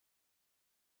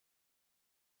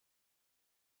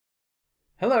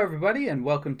Hello everybody and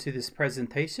welcome to this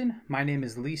presentation. My name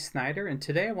is Lee Snyder and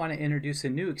today I want to introduce a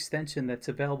new extension that's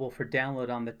available for download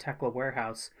on the Tekla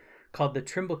warehouse called the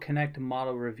Trimble Connect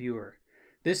Model Reviewer.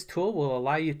 This tool will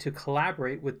allow you to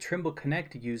collaborate with Trimble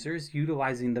Connect users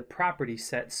utilizing the property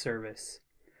set service.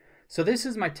 So this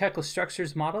is my Tekla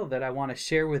structures model that I want to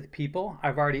share with people.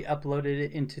 I've already uploaded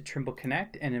it into Trimble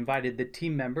Connect and invited the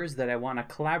team members that I want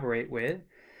to collaborate with.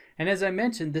 And as I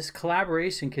mentioned, this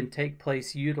collaboration can take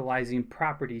place utilizing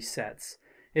property sets.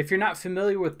 If you're not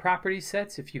familiar with property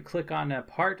sets, if you click on a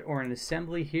part or an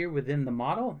assembly here within the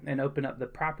model and open up the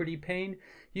property pane,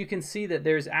 you can see that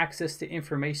there's access to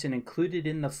information included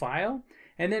in the file.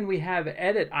 And then we have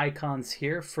edit icons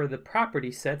here for the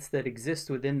property sets that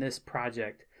exist within this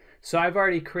project. So I've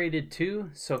already created two.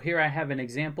 So here I have an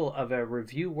example of a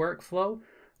review workflow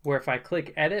where if I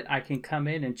click edit, I can come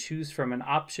in and choose from an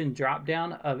option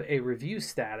drop-down of a review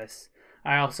status.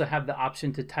 I also have the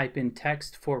option to type in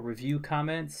text for review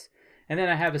comments. And then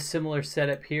I have a similar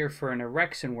setup here for an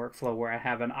erection workflow where I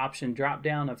have an option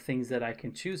drop-down of things that I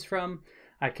can choose from.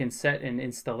 I can set an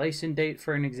installation date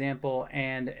for an example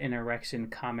and an erection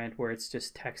comment where it's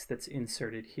just text that's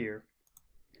inserted here.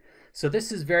 So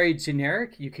this is very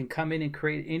generic. You can come in and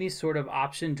create any sort of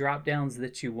option drop-downs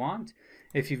that you want.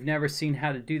 If you've never seen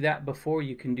how to do that before,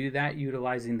 you can do that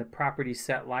utilizing the property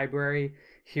set library.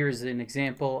 Here's an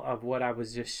example of what I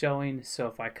was just showing. So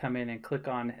if I come in and click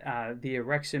on the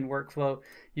erection workflow,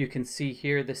 you can see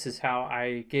here this is how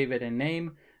I gave it a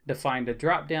name, defined a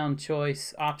drop-down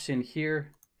choice option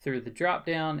here through the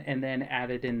drop-down, and then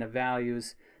added in the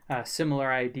values.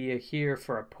 Similar idea here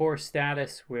for a pour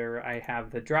status where I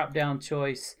have the drop-down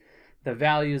choice, the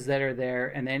values that are there,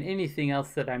 and then anything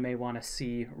else that I may want to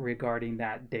see regarding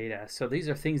that data. So these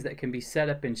are things that can be set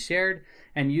up and shared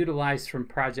and utilized from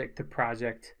project to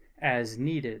project as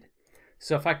needed.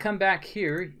 So if I come back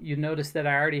here, you notice that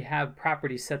I already have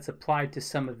property sets applied to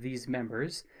some of these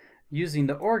members. Using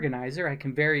the organizer, I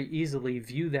can very easily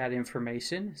view that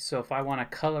information. So if I want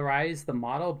to colorize the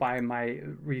model by my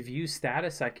review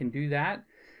status, I can do that.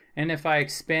 And if I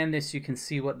expand this, you can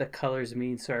see what the colors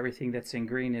mean. So everything that's in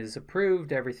green is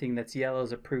approved, everything that's yellow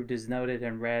is approved as noted,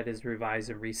 and red is revise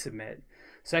and resubmit.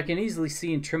 So I can easily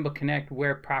see in Trimble Connect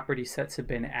where property sets have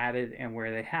been added and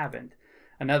where they haven't.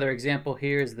 Another example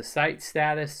here is the site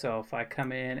status. So if I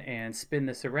come in and spin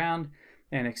this around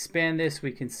and expand this,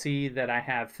 we can see that I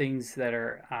have things that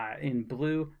are in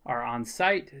blue are on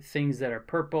site, things that are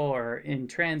purple are in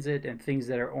transit, and things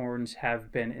that are orange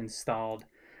have been installed.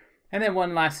 And then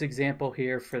one last example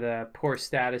here for the pour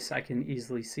status, I can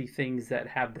easily see things that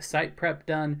have the site prep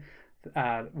done,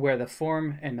 where the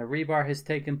form and the rebar has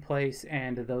taken place,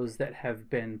 and those that have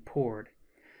been poured.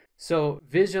 So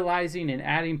visualizing and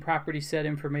adding property set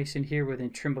information here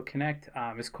within Trimble Connect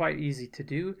is quite easy to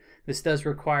do. This does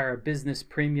require a business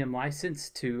premium license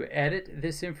to edit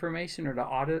this information or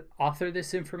to author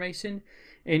this information.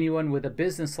 Anyone with a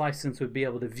business license would be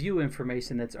able to view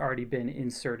information that's already been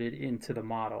inserted into the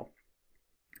model.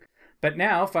 But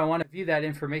now if I want to view that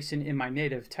information in my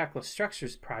native Tekla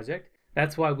Structures project,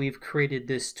 that's why we've created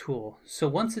this tool. So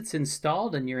once it's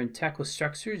installed and you're in Tekla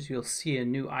Structures, you'll see a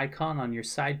new icon on your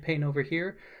side pane over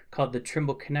here called the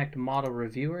Trimble Connect Model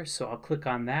Reviewer. So I'll click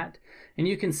on that and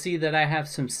you can see that I have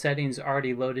some settings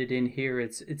already loaded in here.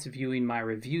 It's viewing my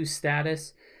review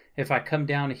status. If I come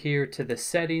down here to the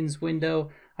settings window,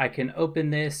 I can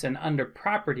open this, and under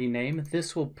property name,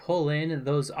 this will pull in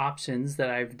those options that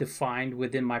I've defined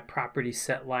within my property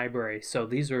set library. So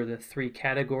these are the three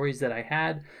categories that I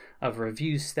had of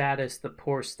review status, the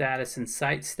pour status, and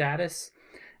site status.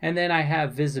 And then I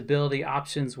have visibility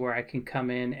options where I can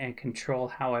come in and control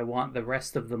how I want the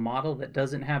rest of the model that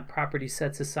doesn't have property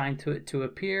sets assigned to it to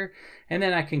appear. And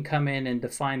then I can come in and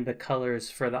define the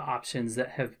colors for the options that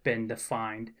have been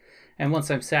defined. And once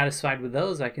I'm satisfied with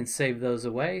those, I can save those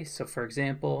away. So for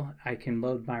example, I can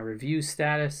load my review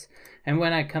status. And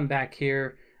when I come back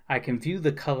here, I can view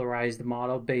the colorized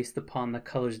model based upon the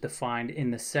colors defined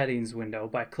in the settings window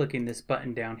by clicking this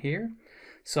button down here.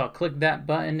 So I'll click that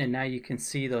button and now you can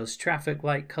see those traffic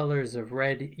light colors of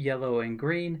red, yellow, and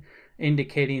green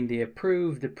indicating the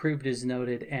approved, approved as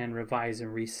noted, and revise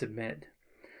and resubmit.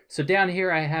 So down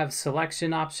here I have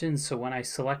selection options. So when I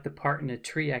select a part in a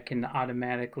tree, I can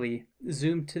automatically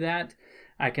zoom to that.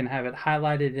 I can have it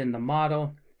highlighted in the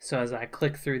model. So as I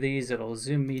click through these, it'll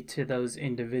zoom me to those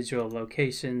individual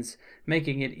locations,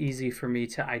 making it easy for me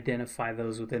to identify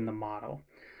those within the model.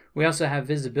 We also have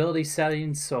visibility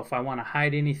settings, so if I want to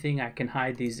hide anything, I can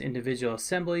hide these individual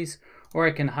assemblies, or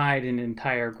I can hide an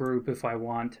entire group if I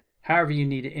want, however you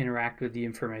need to interact with the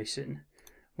information.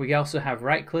 We also have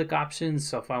right-click options,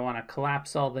 so if I want to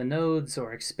collapse all the nodes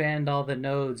or expand all the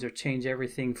nodes or change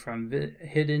everything from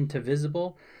hidden to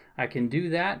visible, I can do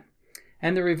that.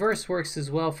 And the reverse works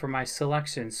as well for my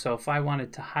selections. So if I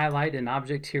wanted to highlight an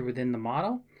object here within the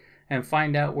model and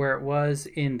find out where it was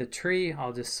in the tree,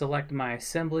 I'll just select my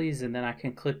assemblies, and then I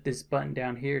can click this button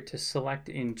down here to select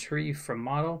in tree from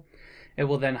model. It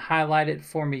will then highlight it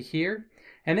for me here.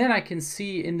 And then I can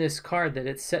see in this card that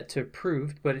it's set to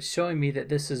approved, but it's showing me that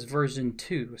this is version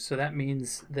 2. So that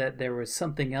means that there was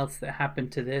something else that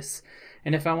happened to this.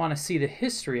 And if I want to see the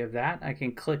history of that, I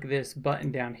can click this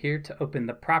button down here to open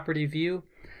the property view.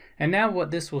 And now what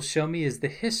this will show me is the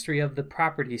history of the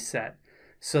property set.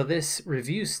 So this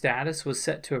review status was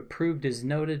set to approved as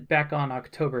noted back on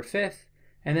October 5th.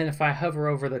 And then if I hover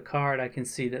over the card, I can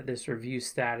see that this review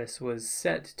status was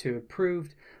set to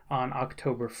approved on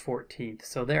October 14th.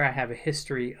 So there I have a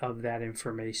history of that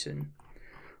information.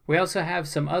 We also have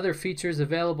some other features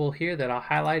available here that I'll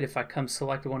highlight. If I come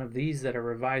select one of these that are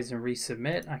revise and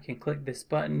resubmit, I can click this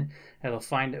button. It'll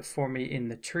find it for me in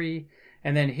the tree.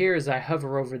 And then here, as I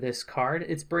hover over this card,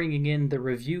 it's bringing in the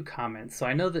review comments. So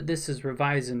I know that this is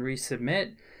revise and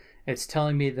resubmit. It's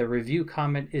telling me the review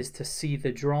comment is to see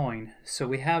the drawing. So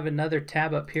we have another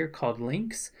tab up here called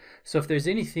links. So if there's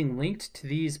anything linked to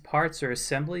these parts or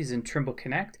assemblies in Trimble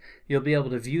Connect, you'll be able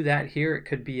to view that here. It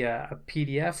could be a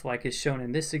PDF like is shown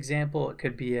in this example. It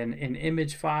could be an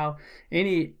image file.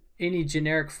 Any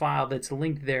generic file that's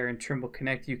linked there in Trimble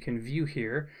Connect you can view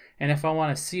here. And if I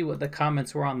want to see what the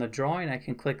comments were on the drawing, I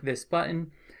can click this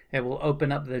button. It will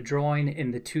open up the drawing in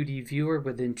the 2D viewer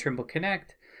within Trimble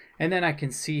Connect. And then I can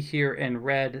see here in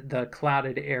red the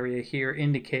clouded area here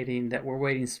indicating that we're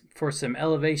waiting for some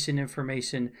elevation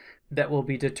information that will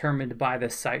be determined by the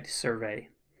site survey.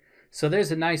 So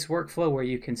there's a nice workflow where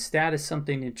you can status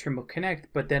something in Trimble Connect,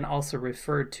 but then also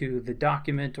refer to the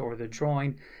document or the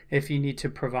drawing if you need to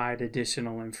provide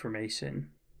additional information.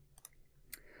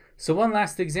 So one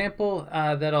last example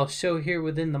that I'll show here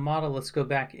within the model. Let's go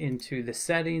back into the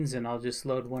settings and I'll just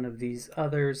load one of these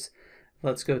others.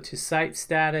 Let's go to site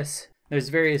status. There's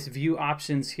various view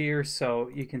options here, so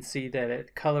you can see that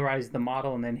it colorized the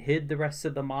model and then hid the rest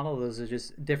of the model. Those are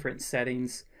just different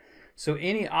settings. So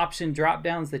any option drop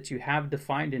downs that you have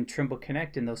defined in Trimble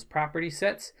Connect in those property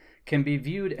sets can be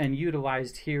viewed and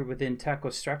utilized here within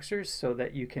Tekla Structures so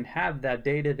that you can have that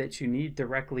data that you need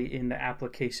directly in the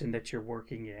application that you're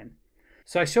working in.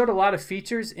 So I showed a lot of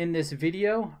features in this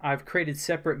video. I've created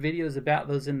separate videos about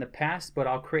those in the past, but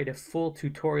I'll create a full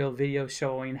tutorial video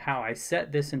showing how I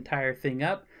set this entire thing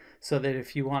up so that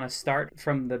if you want to start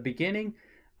from the beginning,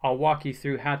 I'll walk you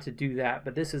through how to do that.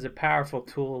 But this is a powerful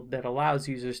tool that allows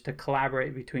users to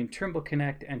collaborate between Trimble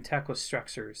Connect and Tekla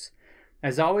Structures.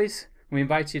 As always, we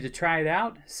invite you to try it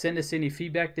out, send us any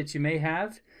feedback that you may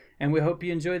have, and we hope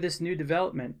you enjoy this new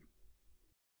development.